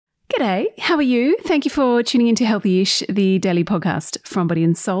G'day, how are you? Thank you for tuning into Healthy-ish, the daily podcast from Body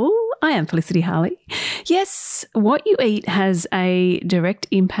and Soul. I am Felicity Harley. Yes, what you eat has a direct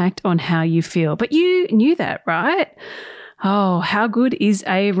impact on how you feel, but you knew that, right? Oh, how good is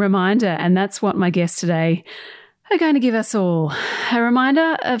a reminder? And that's what my guests today are going to give us all. A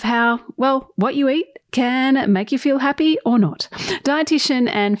reminder of how, well, what you eat can make you feel happy or not. Dietitian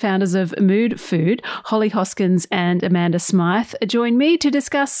and founders of Mood Food, Holly Hoskins and Amanda Smythe, join me to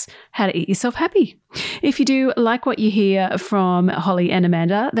discuss how to eat yourself happy. If you do like what you hear from Holly and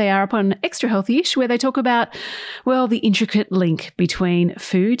Amanda, they are up on Extra Healthy-ish, where they talk about, well, the intricate link between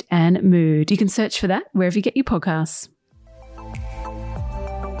food and mood. You can search for that wherever you get your podcasts.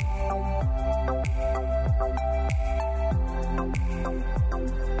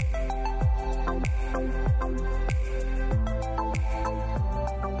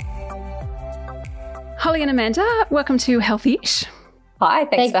 Holly and Amanda, welcome to Healthy-ish. Hi,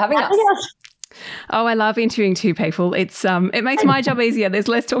 thanks for having us. Oh, I love interviewing two people. It makes my job easier. There's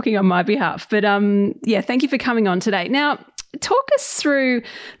less talking on my behalf. But thank you for coming on today. Now, talk us through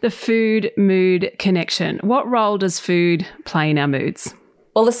the food-mood connection. What role does food play in our moods?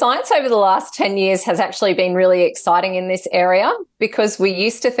 Well, the science over the last 10 years has actually been really exciting in this area, because we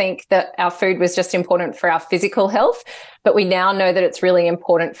used to think that our food was just important for our physical health, but we now know that it's really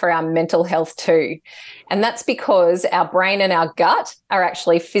important for our mental health too. And that's because our brain and our gut are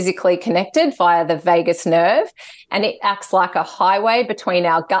actually physically connected via the vagus nerve, and it acts like a highway between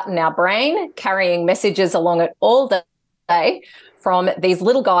our gut and our brain, carrying messages along it all day from these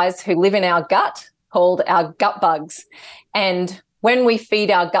little guys who live in our gut called our gut bugs. And when we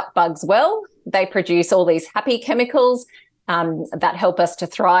feed our gut bugs well, they produce all these happy chemicals that help us to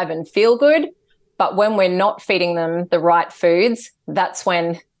thrive and feel good. But when we're not feeding them the right foods, that's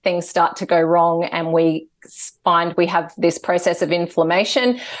when things start to go wrong, and we find we have this process of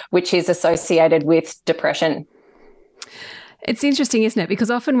inflammation, which is associated with depression. It's interesting, isn't it?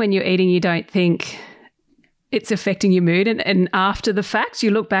 Because often when you're eating, you don't think it's affecting your mood. And after the fact,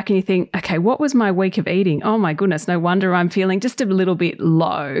 you look back and you think, okay, what was my week of eating? Oh my goodness, no wonder I'm feeling just a little bit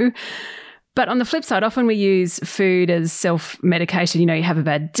low. But on the flip side, often we use food as self-medication. You know, you have a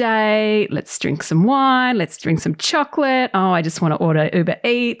bad day, let's drink some wine, let's drink some chocolate. Oh, I just want to order Uber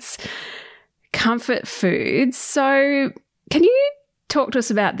Eats. Comfort foods. So can you talk to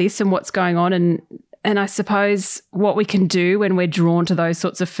us about this and what's going on, and I suppose what we can do when we're drawn to those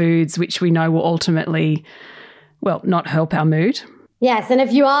sorts of foods, which we know will ultimately, well, not help our mood? Yes. And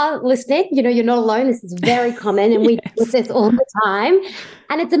if you are listening, you know, you're not alone. This is very common, and we do this all the time.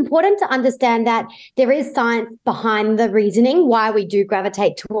 And it's important to understand that there is science behind the reasoning why we do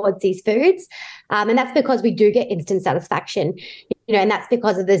gravitate towards these foods. And that's because we do get instant satisfaction, you know, and that's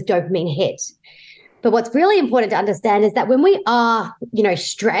because of this dopamine hit. But what's really important to understand is that when we are, you know,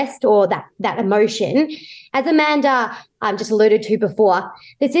 stressed or that emotion, as Amanda just alluded to before,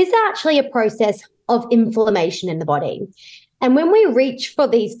 this is actually a process of inflammation in the body. And when we reach for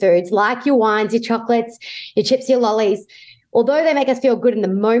these foods, like your wines, your chocolates, your chips, your lollies, although they make us feel good in the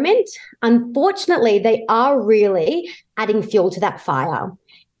moment, unfortunately, they are really adding fuel to that fire.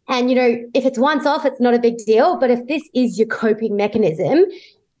 And, you know, if it's once off, it's not a big deal. But if this is your coping mechanism,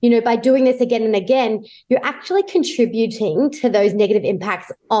 you know, by doing this again and again, you're actually contributing to those negative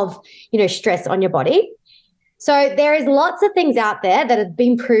impacts of, you know, stress on your body. So there is lots of things out there that have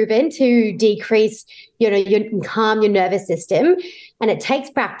been proven to decrease, you know, calm your nervous system, and it takes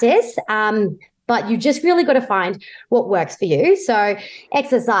practice. But you just really got to find what works for you. So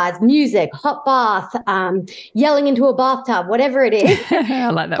exercise, music, hot bath, yelling into a bathtub, whatever it is. I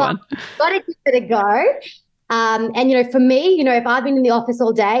like that one. Got to give it a go. And, you know, for me, you know, if I've been in the office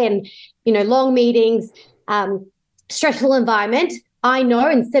all day and, you know, long meetings, stressful environment, I know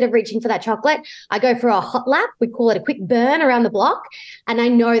instead of reaching for that chocolate, I go for a hot lap. We call it a quick burn around the block. And I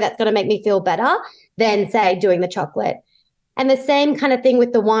know that's going to make me feel better than, say, doing the chocolate. And the same kind of thing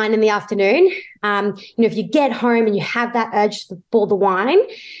with the wine in the afternoon. You know, if you get home and you have that urge for the wine,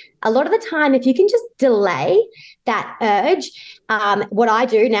 a lot of the time, if you can just delay that urge, what I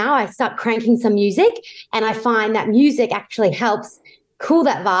do now, I start cranking some music, and I find that music actually helps cool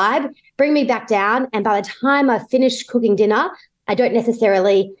that vibe, bring me back down. And by the time I've finished cooking dinner, I don't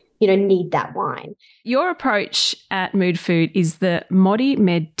necessarily, you know, need that wine. Your approach at Mood Food is the Modi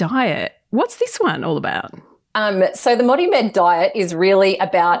Med diet. What's this one all about? So the Modi Med diet is really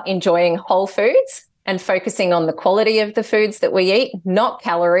about enjoying whole foods and focusing on the quality of the foods that we eat, not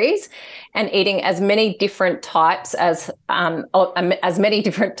calories, and eating as many different types as many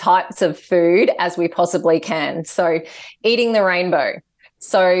different types of food as we possibly can. So eating the rainbow.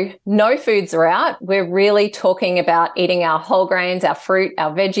 So no foods are out. We're really talking about eating our whole grains, our fruit,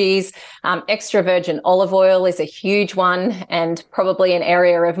 our veggies. Extra virgin olive oil is a huge one and probably an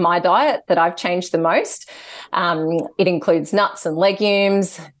area of my diet that I've changed the most. It includes nuts and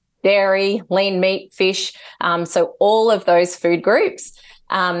legumes, dairy, lean meat, fish. So all of those food groups.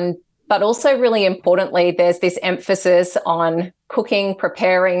 But also really importantly, there's this emphasis on cooking,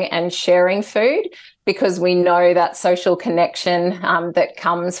 preparing and sharing food, because we know that social connection that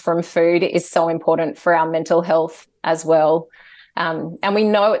comes from food is so important for our mental health as well. And we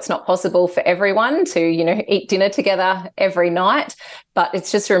know it's not possible for everyone to, eat dinner together every night, but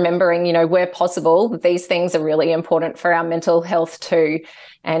it's just remembering, where possible, these things are really important for our mental health too.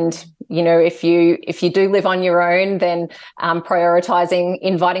 And, if you do live on your own, then prioritizing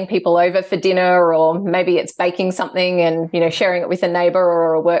inviting people over for dinner, or maybe it's baking something and, sharing it with a neighbor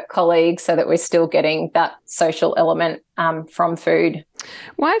or a work colleague, so that we're still getting that social element from food.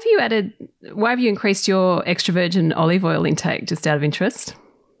 Why have you increased your extra virgin olive oil intake, just out of interest?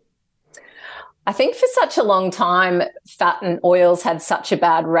 I think for such a long time, fat and oils had such a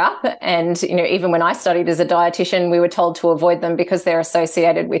bad rap. And, even when I studied as a dietitian, we were told to avoid them because they're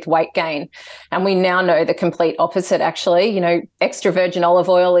associated with weight gain. And we now know the complete opposite, actually. Extra virgin olive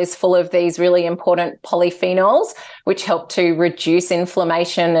oil is full of these really important polyphenols, which help to reduce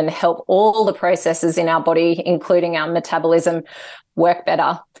inflammation and help all the processes in our body, including our metabolism, work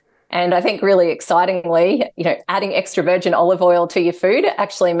better. And I think really excitingly, adding extra virgin olive oil to your food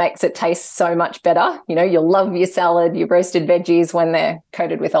actually makes it taste so much better. You'll love your salad, your roasted veggies when they're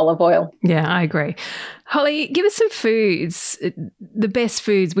coated with olive oil. Yeah, I agree. Holly, give us some foods, the best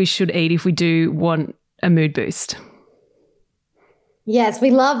foods we should eat if we do want a mood boost. Yes, we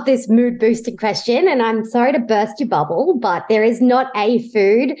love this mood boosting question, and I'm sorry to burst your bubble, but there is not a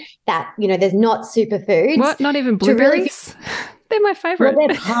food that, there's not superfoods. What? Not even blueberries? They're my favourite. Well,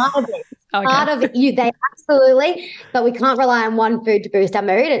 they're part of it. Okay. Part of it. They absolutely, but we can't rely on one food to boost our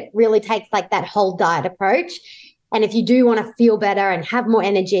mood. It really takes like that whole diet approach. And if you do want to feel better and have more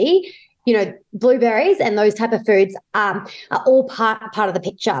energy, blueberries and those type of foods are all part of the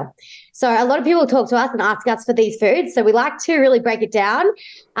picture. So a lot of people talk to us and ask us for these foods. So we like to really break it down.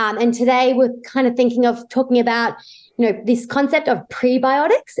 And today we're kind of talking about this concept of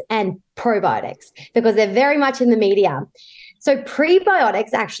prebiotics and probiotics, because they're very much in the media. So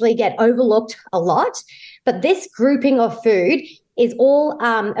prebiotics actually get overlooked a lot, but this grouping of food is all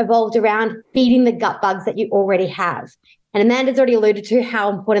evolved around feeding the gut bugs that you already have. And Amanda's already alluded to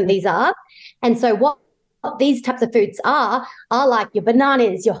how important these are. And so what these types of foods are like your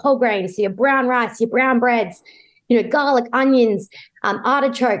bananas, your whole grains, so your brown rice, your brown breads, garlic, onions,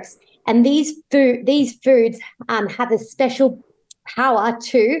 artichokes. And these foods have a special power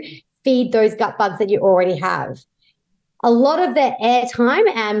to feed those gut bugs that you already have. A lot of the airtime,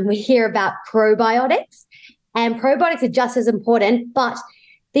 and we hear about probiotics, and probiotics are just as important, but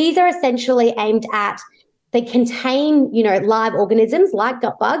these are essentially aimed at, they contain, live organisms like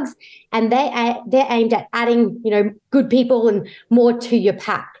gut bugs, and they're aimed at adding, good people and more to your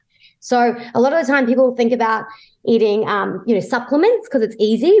pack. So a lot of the time people think about eating, supplements because it's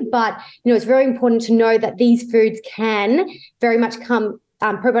easy, but, it's very important to know that these foods can very much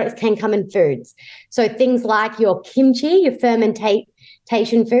probiotics can come in foods. So things like your kimchi, your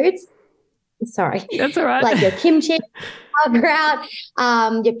fermentation foods. Sorry. That's all right. Like your kimchi, sauerkraut,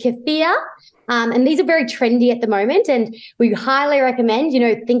 your kefir. And these are very trendy at the moment. And we highly recommend,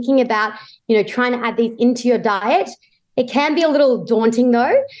 thinking about, trying to add these into your diet. It can be a little daunting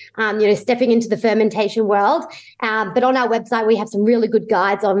though, stepping into the fermentation world. But on our website, we have some really good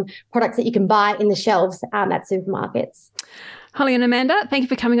guides on products that you can buy in the shelves at supermarkets. Holly and Amanda, thank you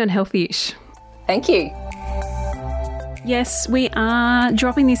for coming on Healthy-ish. Thank you. Yes, we are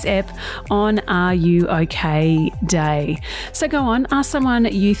dropping this ep on Are You OK Day. So go on, ask someone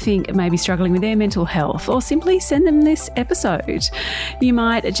you think may be struggling with their mental health, or simply send them this episode. You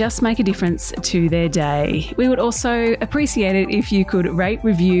might just make a difference to their day. We would also appreciate it if you could rate,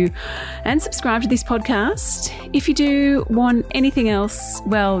 review and subscribe to this podcast. If you do want anything else,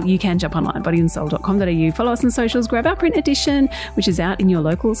 well, you can jump online, bodyandsoul.com.au. Follow us on socials, grab our print edition, which is out in your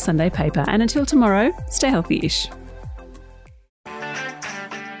local Sunday paper. And until tomorrow, stay healthy-ish.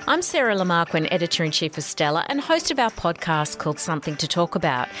 I'm Sarah Lamarquin, Editor-in-Chief of Stella and host of our podcast called Something to Talk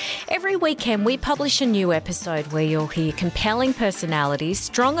About. Every weekend we publish a new episode where you'll hear compelling personalities,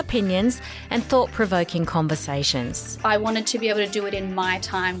 strong opinions and thought-provoking conversations. I wanted to be able to do it in my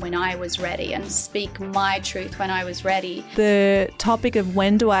time when I was ready and speak my truth when I was ready. The topic of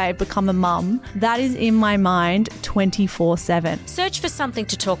when do I become a mum, that is in my mind 24/7. Search for Something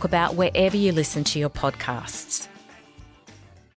to Talk About wherever you listen to your podcasts.